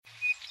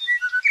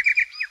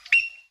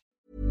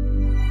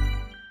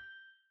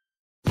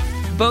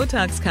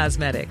Botox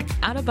Cosmetic,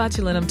 out of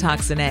botulinum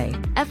toxin A,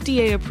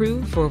 FDA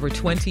approved for over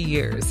 20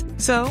 years.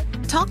 So,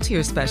 talk to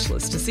your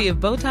specialist to see if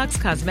Botox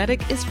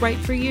Cosmetic is right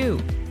for you.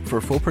 For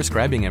full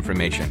prescribing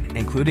information,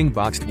 including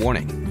boxed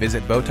warning,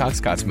 visit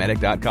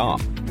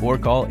BotoxCosmetic.com or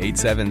call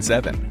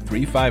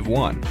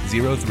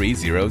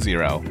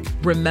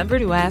 877-351-0300. Remember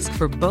to ask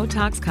for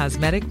Botox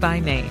Cosmetic by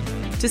name.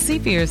 To see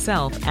for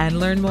yourself and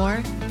learn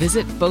more,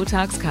 visit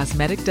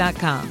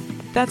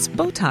BotoxCosmetic.com. That's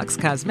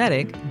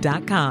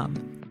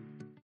BotoxCosmetic.com.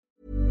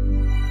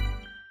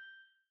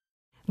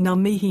 Ngā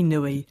mihi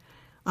nui.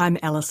 I'm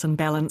Alison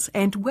Ballance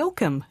and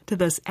welcome to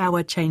this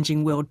Our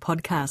Changing World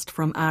podcast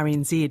from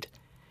RNZ.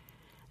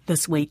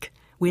 This week,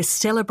 we're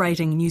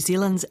celebrating New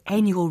Zealand's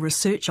annual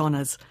research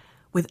honours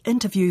with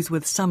interviews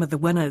with some of the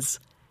winners.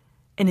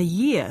 In a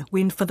year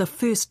when, for the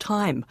first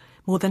time,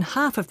 more than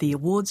half of the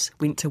awards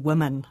went to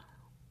women.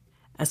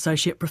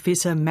 Associate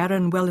Professor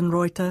Maren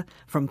Wellenreuther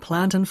from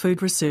Plant and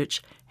Food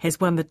Research has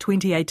won the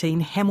 2018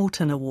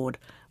 Hamilton Award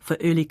for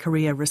Early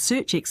Career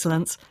Research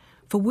Excellence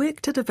for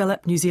work to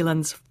develop New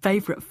Zealand's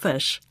favourite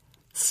fish,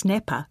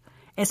 snapper,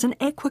 as an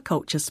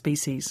aquaculture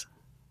species.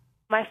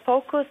 My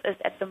focus is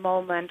at the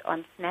moment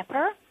on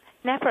snapper.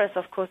 Snapper is,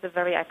 of course, a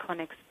very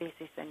iconic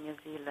species in New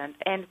Zealand,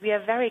 and we are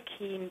very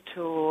keen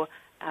to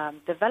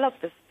develop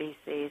this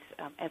species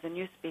as a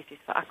new species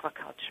for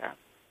aquaculture.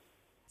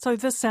 So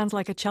this sounds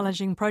like a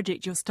challenging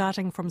project. You're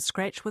starting from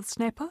scratch with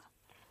snapper?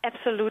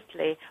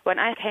 Absolutely. When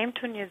I came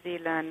to New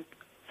Zealand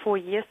 4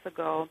 years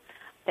ago,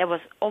 there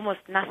was almost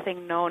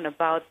nothing known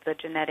about the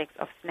genetics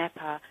of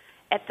snapper.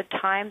 At the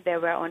time, there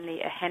were only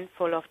a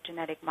handful of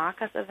genetic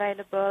markers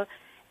available.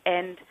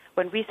 And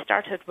when we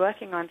started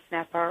working on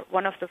snapper,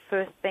 one of the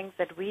first things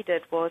that we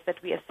did was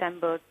that we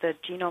assembled the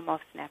genome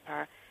of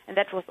snapper. And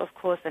that was, of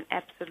course, an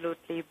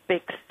absolutely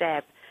big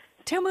step.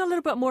 Tell me a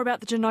little bit more about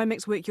the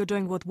genomics work you're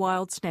doing with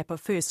wild snapper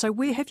first. So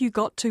where have you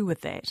got to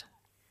with that?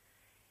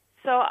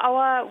 So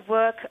our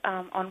work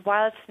on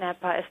wild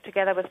snapper is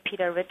together with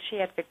Peter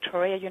Ritchie at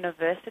Victoria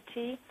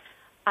University.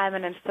 I'm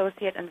an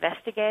associate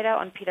investigator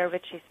on Peter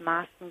Ritchie's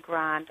Marston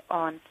Grant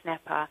on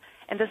snapper.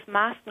 And this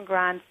Marston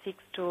Grant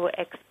seeks to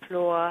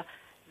explore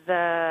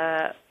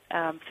the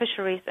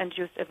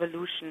fisheries-induced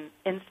evolution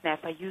in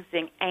snapper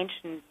using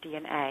ancient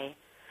DNA.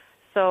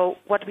 So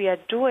what we are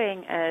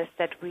doing is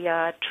that we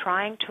are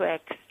trying to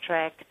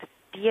extract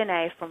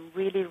DNA from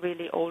really,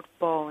 really old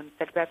bones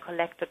that were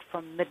collected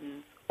from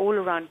middens all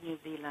around New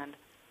Zealand.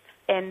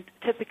 And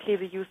typically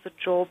we use the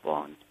jaw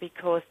bones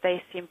because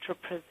they seem to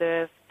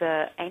preserve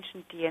the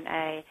ancient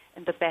DNA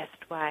in the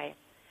best way.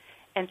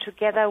 And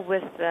together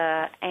with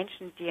the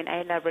Ancient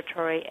DNA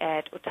Laboratory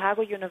at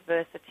Otago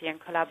University and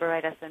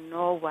collaborators in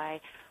Norway,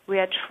 we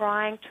are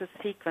trying to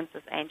sequence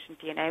this ancient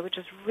DNA, which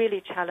is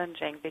really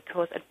challenging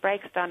because it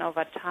breaks down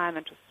over time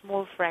into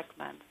small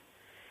fragments.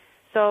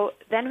 So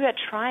then we are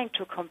trying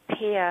to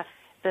compare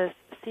this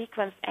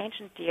sequenced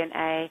ancient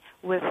DNA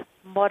with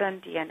modern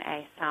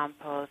DNA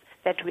samples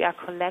that we are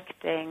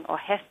collecting or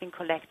have been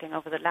collecting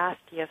over the last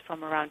years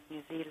from around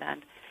New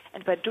Zealand.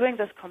 And by doing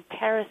this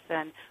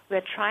comparison, we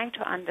are trying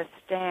to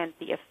understand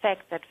the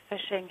effect that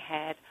fishing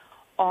had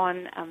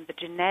on the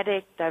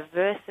genetic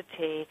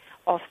diversity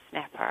of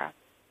snapper.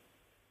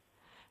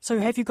 So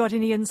have you got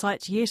any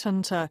insights yet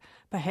into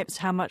perhaps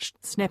how much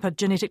snapper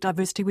genetic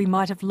diversity we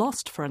might have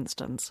lost, for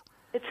instance?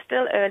 It's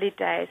still early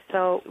days,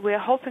 so we're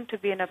hoping to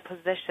be in a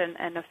position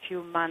in a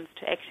few months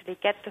to actually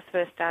get the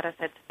first data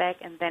sets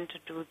back and then to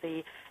do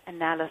the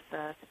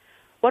analysis.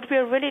 What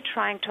we're really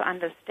trying to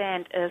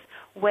understand is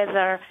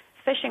whether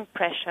fishing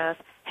pressures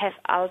have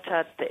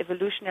altered the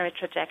evolutionary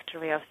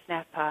trajectory of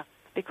snapper,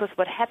 because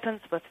what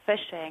happens with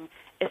fishing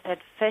is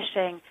that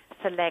fishing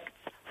selects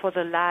for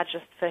the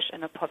largest fish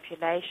in a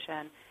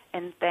population,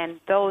 and then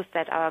those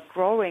that are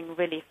growing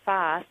really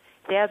fast,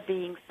 they're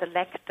being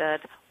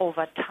selected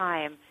over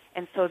time.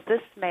 And so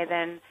this may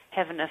then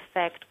have an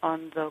effect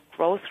on the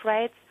growth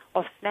rates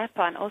of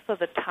snapper and also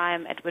the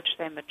time at which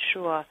they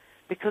mature.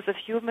 Because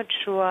if you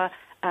mature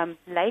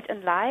late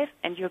in life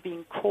and you're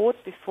being caught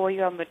before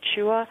you are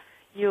mature,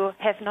 you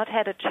have not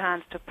had a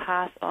chance to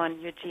pass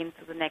on your genes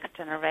to the next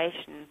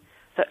generation.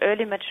 So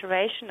early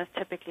maturation is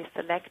typically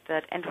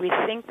selected, and we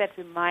think that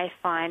we might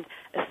find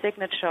a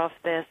signature of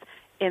this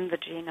in the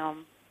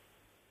genome.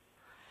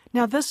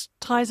 Now, this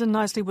ties in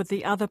nicely with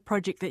the other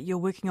project that you're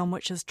working on,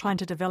 which is trying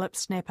to develop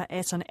snapper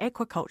as an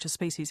aquaculture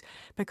species,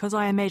 because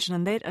I imagine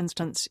in that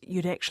instance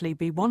you'd actually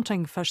be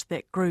wanting fish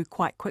that grew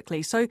quite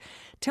quickly. So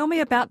tell me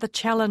about the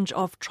challenge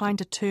of trying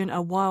to turn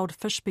a wild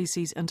fish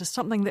species into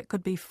something that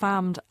could be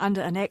farmed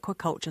under an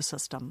aquaculture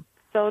system.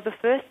 So the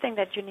first thing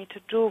that you need to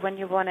do when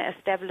you want to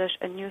establish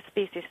a new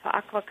species for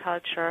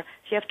aquaculture,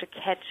 you have to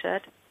catch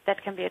it.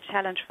 That can be a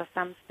challenge for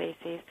some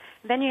species.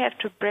 Then you have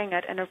to bring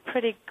it in a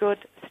pretty good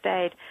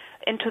state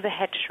into the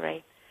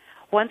hatchery.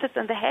 Once it's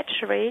in the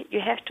hatchery, you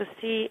have to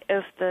see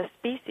if the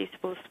species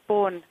will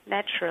spawn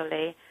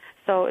naturally,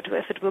 so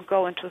if it will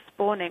go into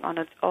spawning on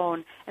its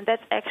own. And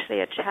that's actually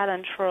a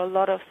challenge for a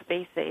lot of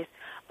species.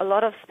 A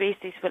lot of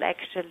species will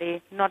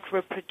actually not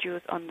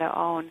reproduce on their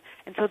own.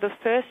 And so the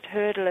first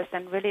hurdle is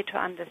then really to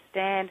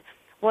understand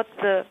what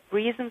the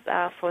reasons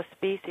are for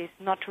species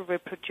not to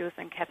reproduce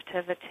in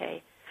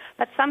captivity.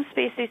 But some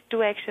species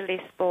do actually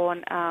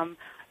spawn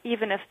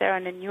even if they're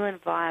in a new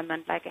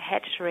environment, like a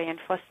hatchery. And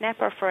for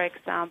snapper, for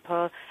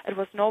example, it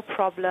was no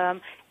problem.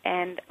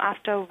 And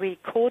after we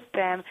caught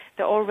them,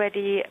 they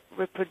already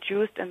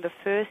reproduced in the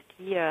first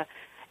year.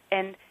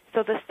 And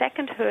so the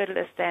second hurdle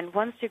is then,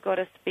 once you got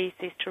a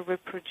species to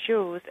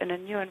reproduce in a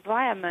new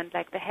environment,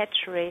 like the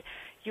hatchery,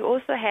 you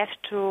also have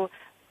to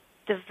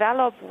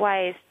develop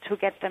ways to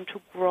get them to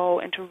grow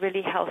into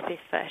really healthy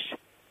fish.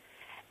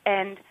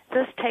 And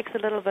this takes a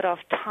little bit of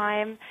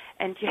time,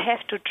 and you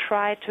have to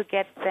try to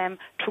get them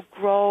to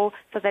grow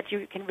so that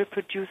you can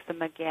reproduce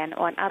them again,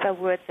 or in other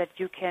words, that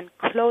you can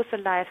close the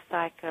life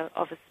cycle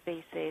of a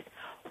species.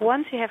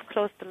 Once you have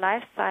closed the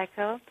life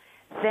cycle,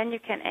 then you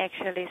can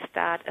actually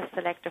start a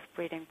selective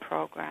breeding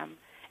program.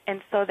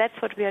 And so that's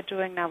what we are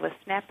doing now with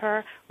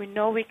snapper. We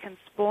know we can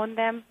spawn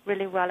them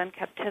really well in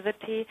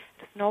captivity.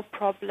 There's no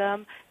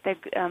problem. They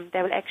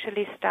will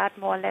actually start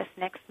more or less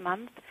next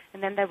month,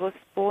 and then they will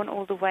spawn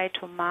all the way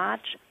to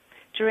March.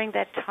 During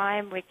that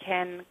time, we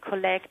can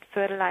collect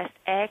fertilized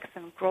eggs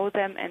and grow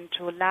them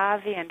into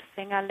larvae and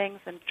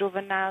fingerlings and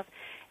juveniles,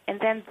 and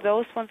then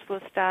those ones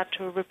will start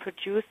to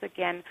reproduce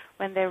again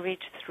when they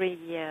reach 3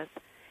 years.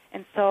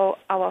 And so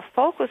our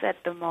focus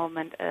at the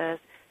moment is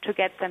to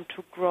get them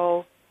to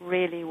grow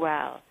really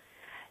well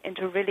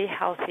into really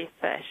healthy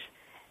fish.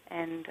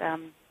 And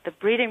the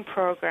breeding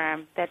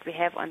program that we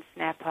have on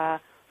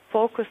snapper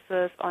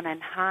focuses on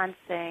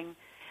enhancing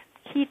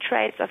key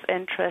traits of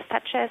interest,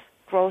 such as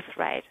growth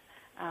rate,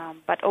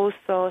 but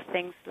also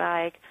things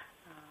like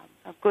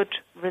a good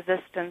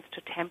resistance to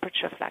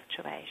temperature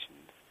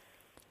fluctuations.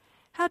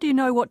 How do you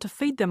know what to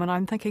feed them? And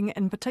I'm thinking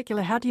in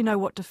particular, how do you know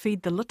what to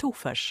feed the little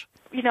fish?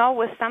 You know,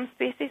 with some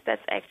species,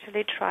 that's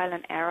actually trial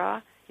and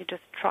error. You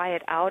just try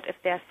it out if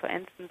there's, for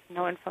instance,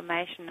 no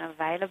information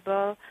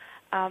available.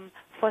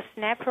 For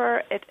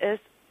snapper, it is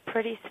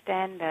pretty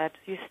standard.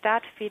 You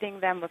start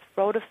feeding them with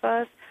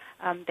rotifers.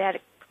 They're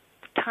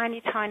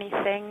tiny, tiny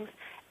things,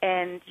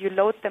 and you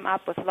load them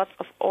up with lots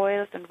of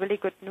oils and really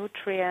good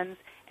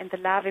nutrients, and the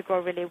larvae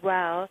grow really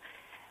well.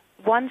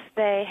 Once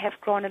they have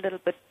grown a little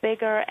bit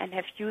bigger and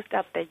have used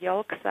up their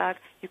yolk sac,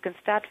 you can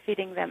start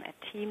feeding them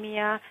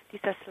artemia. These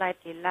are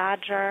slightly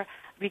larger.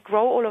 We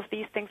grow all of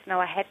these things in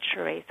our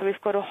hatchery. So we've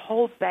got a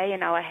whole bay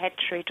in our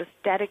hatchery just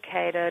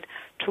dedicated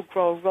to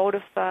grow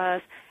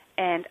rotifers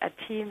and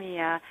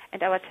artemia.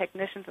 And our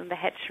technicians in the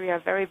hatchery are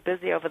very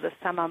busy over the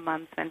summer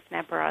months when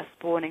snapper are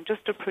spawning,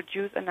 just to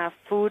produce enough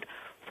food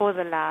for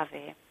the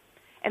larvae.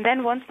 And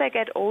then once they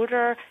get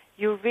older,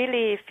 you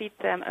really feed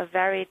them a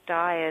varied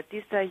diet.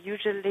 These are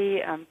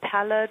usually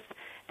pellets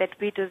that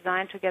we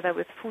design together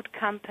with food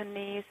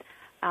companies.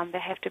 They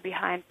have to be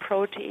high in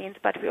proteins,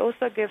 but we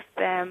also give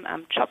them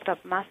chopped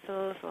up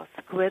mussels or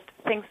squid,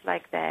 things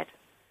like that.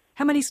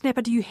 How many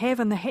snapper do you have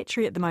in the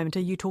hatchery at the moment?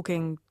 Are you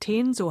talking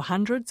tens or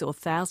hundreds or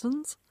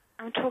thousands?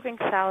 I'm talking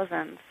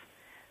thousands.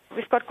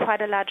 We've got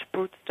quite a large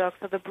broodstock,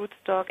 so the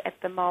broodstock at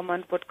the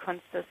moment would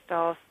consist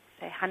of,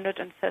 say,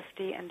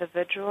 150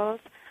 individuals.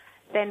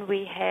 Then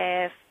we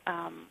have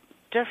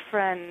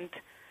different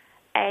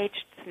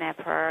aged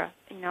snapper.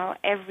 You know,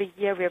 every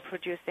year we are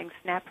producing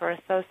snapper.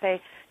 So,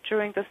 say,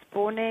 during the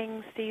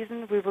spawning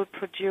season, we will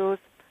produce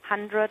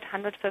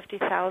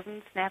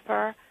 150,000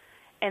 snapper,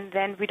 and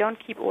then we don't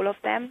keep all of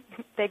them.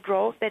 They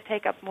grow. They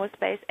take up more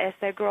space as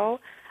they grow.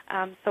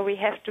 So we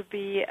have to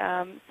be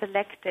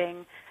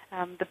selecting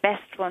the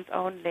best ones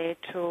only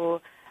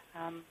to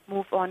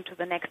move on to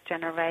the next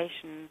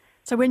generation.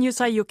 So when you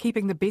say you're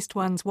keeping the best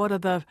ones, what are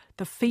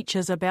the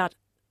features about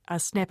a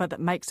snapper that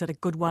makes it a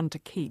good one to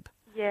keep?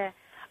 Yeah.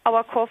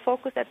 Our core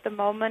focus at the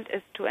moment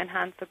is to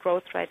enhance the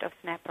growth rate of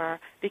snapper,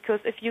 because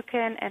if you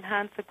can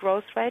enhance the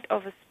growth rate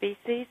of a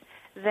species,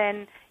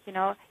 then, you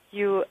know,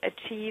 you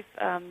achieve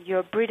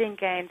your breeding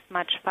gains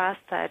much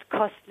faster. It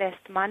costs less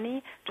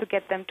money to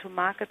get them to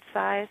market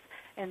size,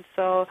 and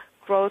so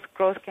growth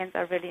gains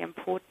are really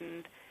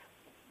important.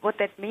 What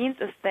that means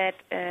is that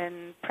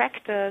in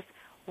practice,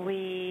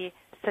 we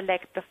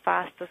select the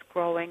fastest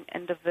growing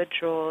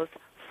individuals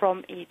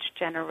from each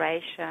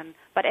generation.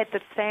 But at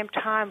the same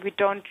time, we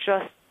don't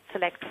just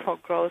select for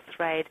growth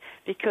rate,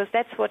 because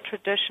that's what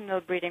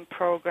traditional breeding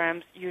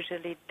programs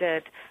usually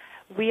did.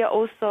 We are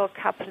also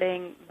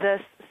coupling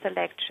this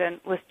selection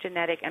with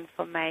genetic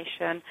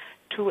information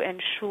to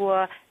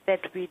ensure that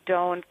we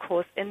don't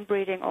cause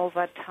inbreeding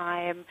over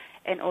time,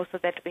 and also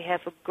that we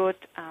have a good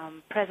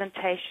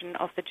presentation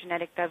of the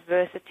genetic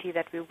diversity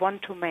that we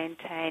want to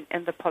maintain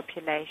in the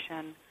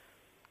population.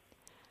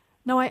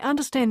 Now, I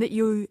understand that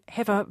you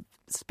have a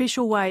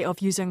special way of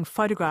using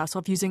photographs,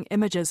 of using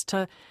images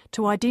to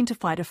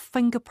identify, to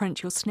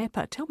fingerprint your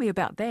snapper. Tell me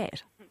about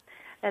that.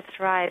 That's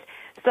right.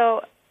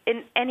 So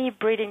in any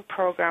breeding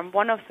program,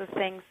 one of the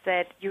things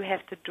that you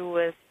have to do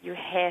is you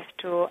have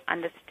to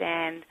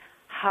understand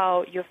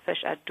how your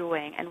fish are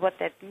doing. And what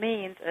that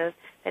means is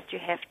that you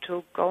have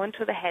to go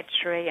into the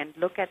hatchery and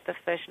look at the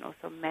fish and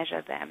also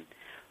measure them.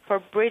 For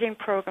a breeding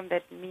program,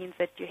 that means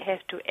that you have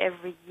to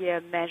every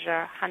year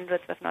measure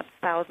hundreds, if not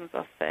thousands,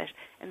 of fish,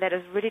 and that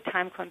is really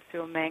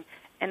time-consuming,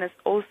 and it's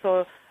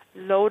also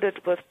loaded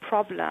with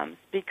problems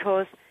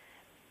because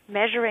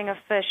measuring a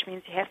fish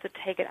means you have to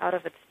take it out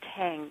of its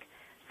tank.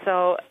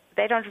 So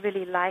they don't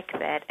really like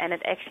that, and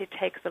it actually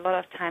takes a lot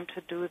of time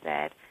to do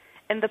that.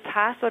 In the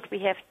past, what we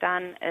have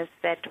done is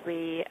that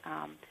we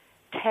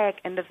tag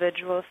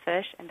individual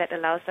fish, and that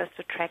allows us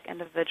to track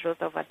individuals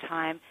over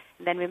time.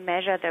 And then we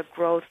measure their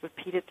growth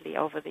repeatedly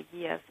over the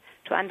years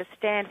to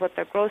understand what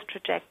their growth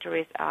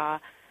trajectories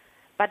are.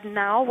 But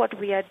now what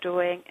we are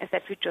doing is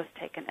that we just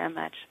take an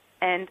image.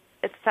 And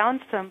it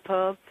sounds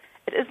simple.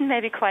 It isn't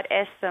maybe quite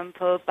as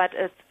simple, but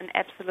it's an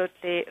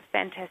absolutely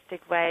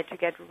fantastic way to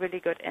get really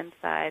good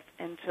insights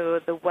into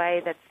the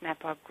way that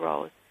snapper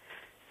grows.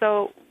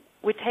 So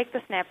we take the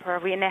snapper,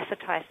 we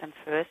anesthetize them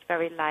first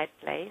very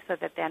lightly so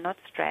that they're not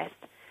stressed.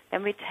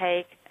 Then we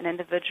take an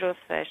individual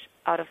fish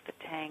out of the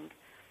tank,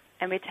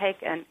 and we take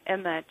an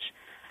image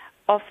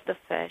of the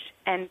fish.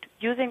 And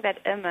using that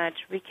image,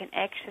 we can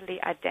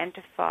actually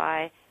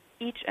identify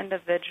each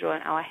individual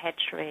in our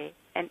hatchery.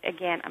 And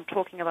again, I'm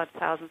talking about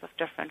thousands of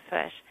different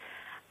fish,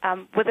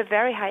 with a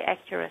very high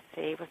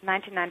accuracy, with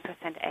 99%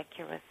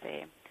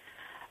 accuracy.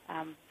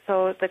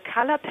 So the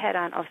color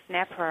pattern of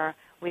snapper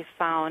we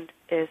found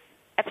is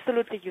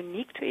absolutely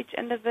unique to each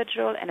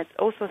individual, and it's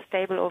also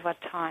stable over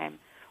time.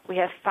 We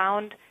have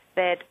found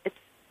that it's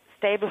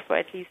stable for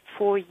at least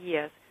 4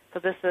 years. So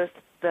this is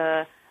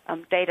the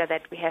data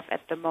that we have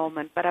at the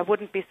moment, but I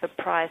wouldn't be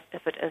surprised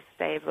if it is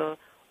stable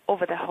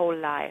over the whole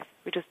life.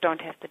 We just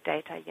don't have the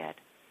data yet.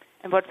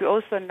 And what we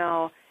also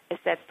know is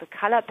that the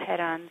color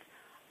patterns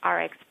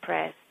are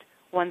expressed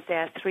once they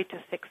are 3 to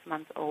 6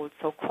 months old,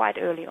 so quite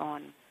early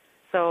on.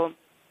 So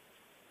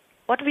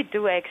what we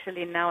do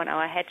actually now in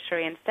our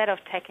hatchery, instead of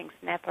tagging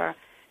snapper,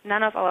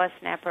 none of our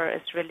snapper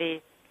is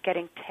really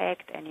getting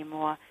tagged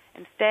anymore.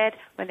 Instead,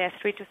 when they're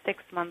 3 to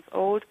 6 months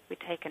old, we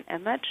take an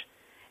image,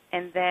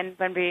 and then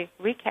when we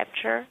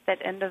recapture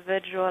that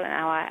individual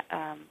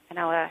in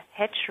our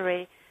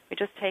hatchery, we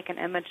just take an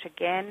image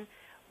again.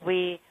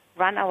 We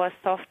run our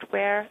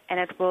software, and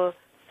it will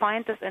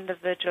find this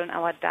individual in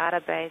our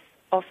database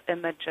of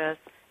images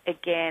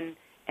again,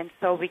 and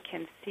so we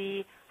can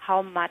see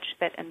how much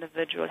that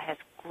individual has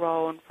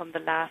grown from the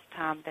last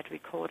time that we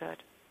coded.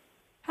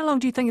 How long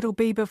do you think it'll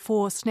be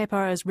before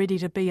snapper is ready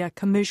to be a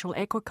commercial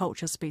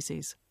aquaculture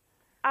species?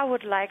 I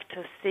would like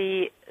to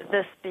see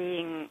this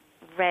being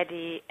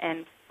ready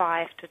in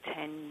 5 to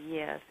 10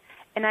 years.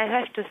 And I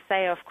have to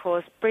say, of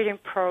course, breeding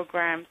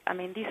programs, I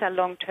mean, these are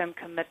long-term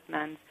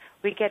commitments.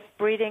 We get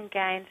breeding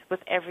gains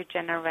with every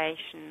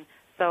generation.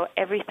 So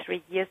every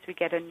 3 years we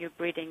get a new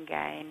breeding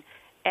gain.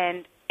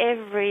 And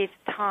every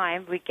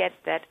time we get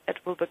that, it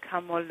will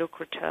become more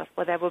lucrative,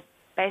 or they will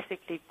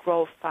basically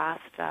grow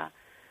faster.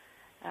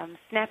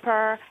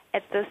 Snapper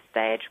at this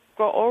stage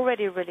grow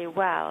already really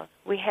well.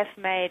 We have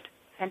made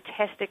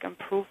fantastic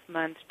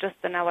improvements just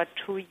in our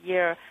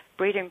 2-year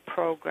breeding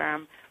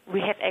program. We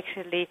had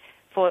actually,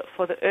 for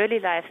the early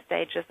life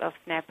stages of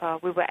snapper,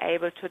 we were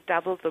able to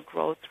double the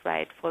growth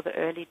rate for the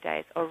early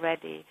days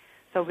already.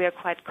 So we are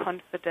quite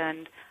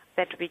confident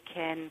that we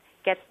can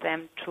get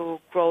them to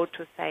grow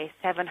to, say,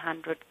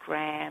 700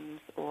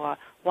 grams or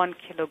 1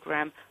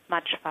 kilogram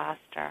much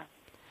faster.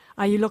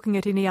 Are you looking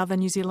at any other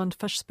New Zealand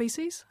fish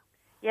species?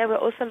 Yeah, we're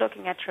also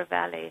looking at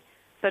trevally.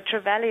 So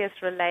trevally is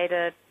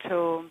related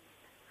to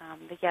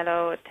the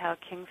yellow-tailed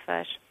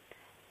kingfish,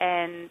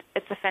 and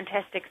it's a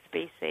fantastic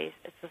species.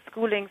 It's a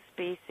schooling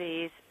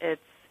species.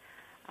 It's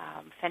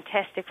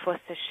fantastic for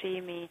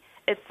sashimi.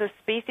 It's a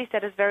species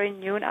that is very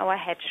new in our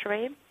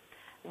hatchery.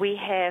 We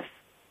have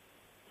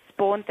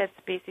spawned that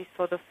species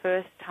for the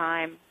first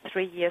time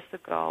 3 years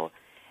ago,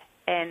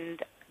 and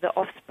the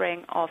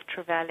offspring of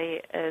trevally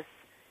is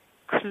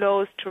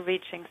close to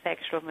reaching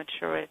sexual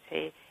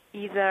maturity,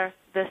 either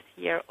this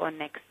year or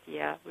next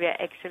year. We are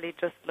actually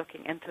just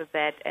looking into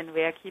that, and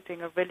we are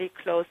keeping a really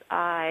close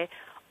eye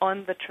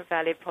on the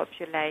trevally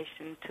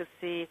population to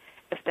see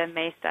if they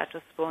may start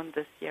to spawn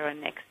this year or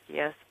next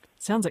year.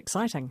 Sounds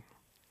exciting.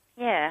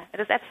 Yeah, it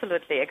is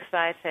absolutely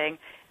exciting.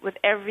 With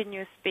every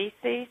new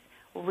species,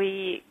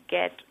 we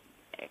get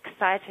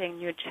exciting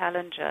new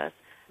challenges,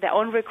 their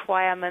own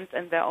requirements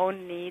and their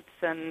own needs,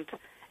 and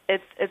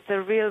it's a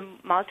real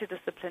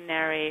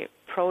multidisciplinary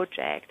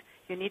project.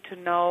 You need to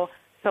know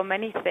so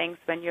many things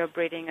when you're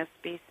breeding a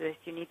species.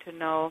 You need to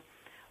know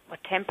what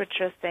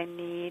temperatures they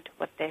need,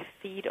 what they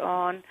feed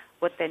on,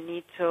 what they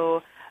need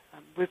to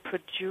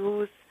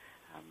reproduce,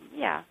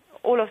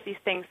 all of these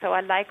things. So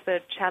I like the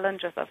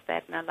challenges of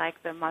that, and I like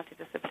the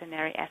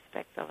multidisciplinary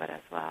aspects of it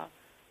as well.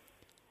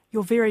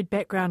 Your varied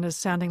background is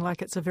sounding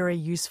like it's a very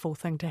useful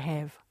thing to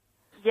have.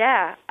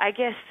 Yeah, I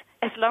guess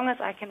as long as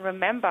I can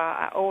remember,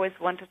 I always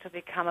wanted to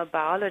become a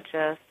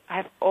biologist.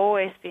 I've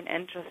always been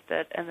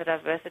interested in the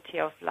diversity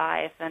of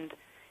life and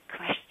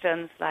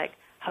questions like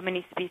how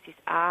many species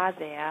are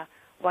there?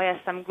 Why are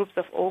some groups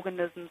of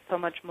organisms so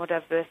much more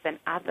diverse than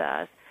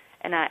others?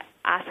 And I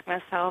ask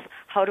myself,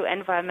 how do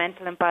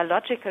environmental and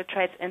biological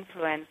traits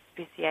influence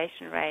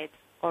speciation rates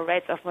or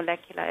rates of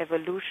molecular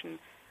evolution.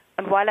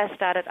 And while I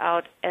started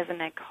out as an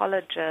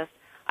ecologist,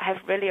 I have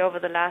really over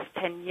the last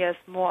 10 years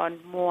more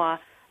and more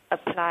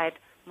applied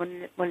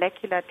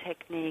molecular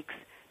techniques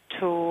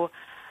to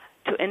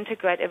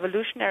integrate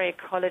evolutionary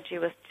ecology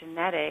with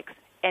genetics.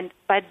 And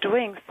by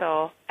doing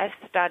so, I've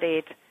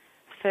studied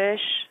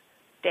fish,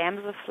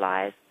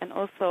 damselflies, and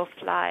also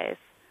flies.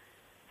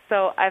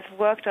 So I've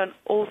worked on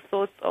all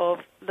sorts of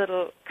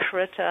little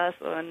critters,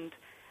 and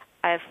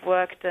I've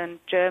worked in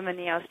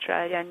Germany,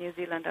 Australia, New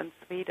Zealand, and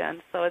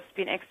Sweden. So it's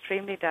been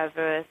extremely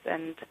diverse,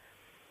 and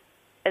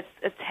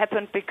it's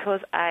happened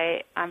because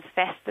I'm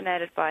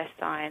fascinated by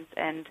science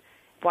and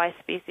why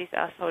species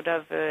are so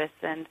diverse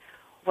and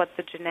what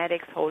the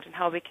genetics hold and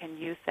how we can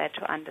use that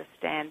to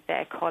understand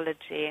their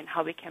ecology and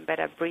how we can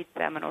better breed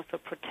them and also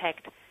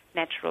protect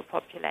natural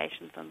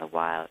populations in the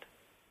wild.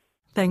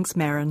 Thanks,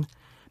 Maren.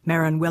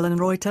 Maren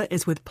Wellenreuther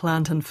is with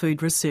Plant and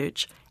Food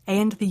Research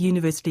and the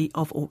University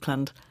of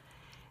Auckland.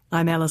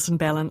 I'm Alison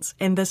Ballance,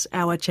 and this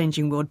Our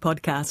Changing World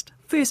podcast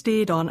first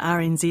aired on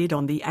RNZ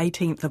on the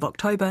 18th of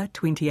October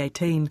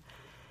 2018.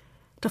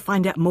 To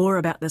find out more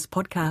about this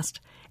podcast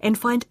and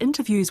find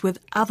interviews with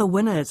other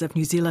winners of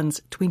New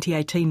Zealand's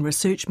 2018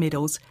 research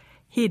medals,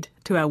 head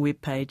to our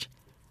webpage,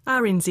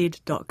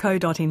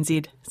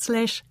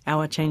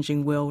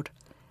 rnz.co.nz/ourchangingworld.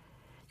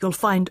 You'll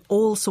find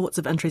all sorts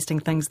of interesting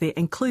things there,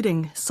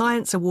 including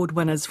Science Award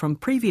winners from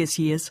previous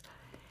years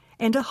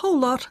and a whole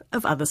lot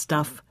of other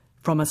stuff,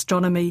 from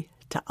astronomy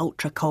to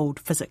ultra-cold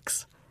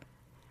physics.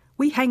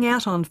 We hang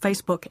out on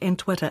Facebook and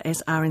Twitter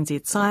as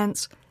RNZ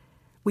Science.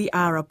 We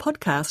are a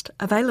podcast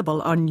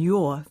available on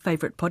your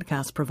favourite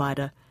podcast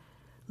provider.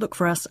 Look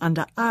for us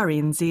under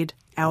RNZ,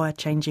 Our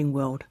Changing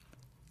World.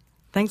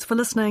 Thanks for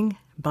listening.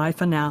 Bye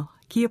for now.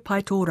 Kia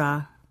pai tō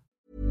rā.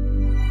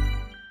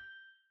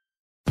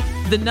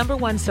 The number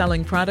one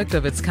selling product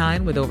of its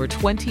kind with over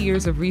 20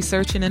 years of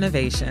research and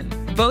innovation.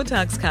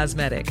 Botox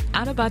Cosmetic,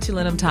 out of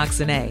botulinum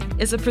toxin A,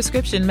 is a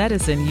prescription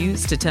medicine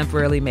used to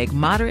temporarily make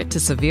moderate to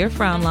severe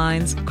frown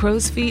lines,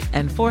 crow's feet,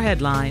 and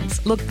forehead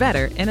lines look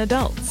better in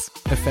adults.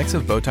 Effects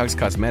of Botox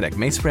Cosmetic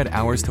may spread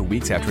hours to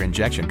weeks after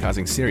injection,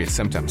 causing serious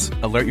symptoms.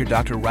 Alert your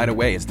doctor right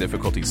away as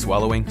difficulty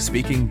swallowing,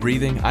 speaking,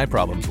 breathing, eye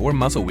problems, or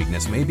muscle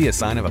weakness may be a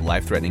sign of a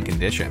life-threatening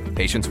condition.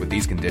 Patients with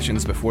these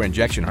conditions before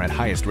injection are at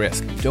highest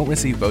risk. Don't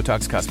receive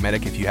Botox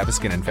Cosmetic if you have a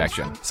skin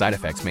infection. Side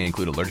effects may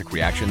include allergic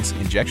reactions,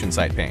 injection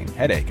site pain,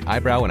 headache,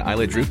 eyebrow and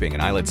eyelid drooping,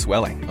 and eyelid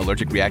swelling.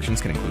 Allergic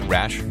reactions can include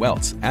rash,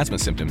 welts, asthma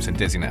symptoms, and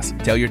dizziness.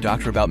 Tell your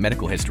doctor about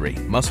medical history,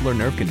 muscle or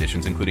nerve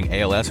conditions including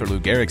ALS or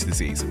Lou Gehrig's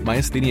disease,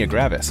 myasthenia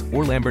gravis,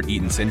 or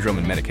Lambert-Eaton syndrome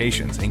and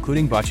medications,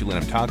 including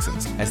botulinum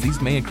toxins, as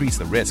these may increase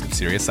the risk of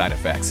serious side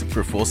effects.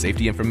 For full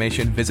safety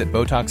information, visit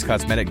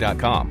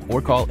BotoxCosmetic.com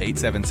or call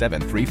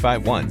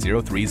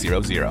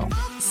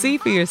 877-351-0300. See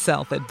for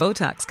yourself at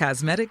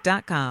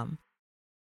BotoxCosmetic.com.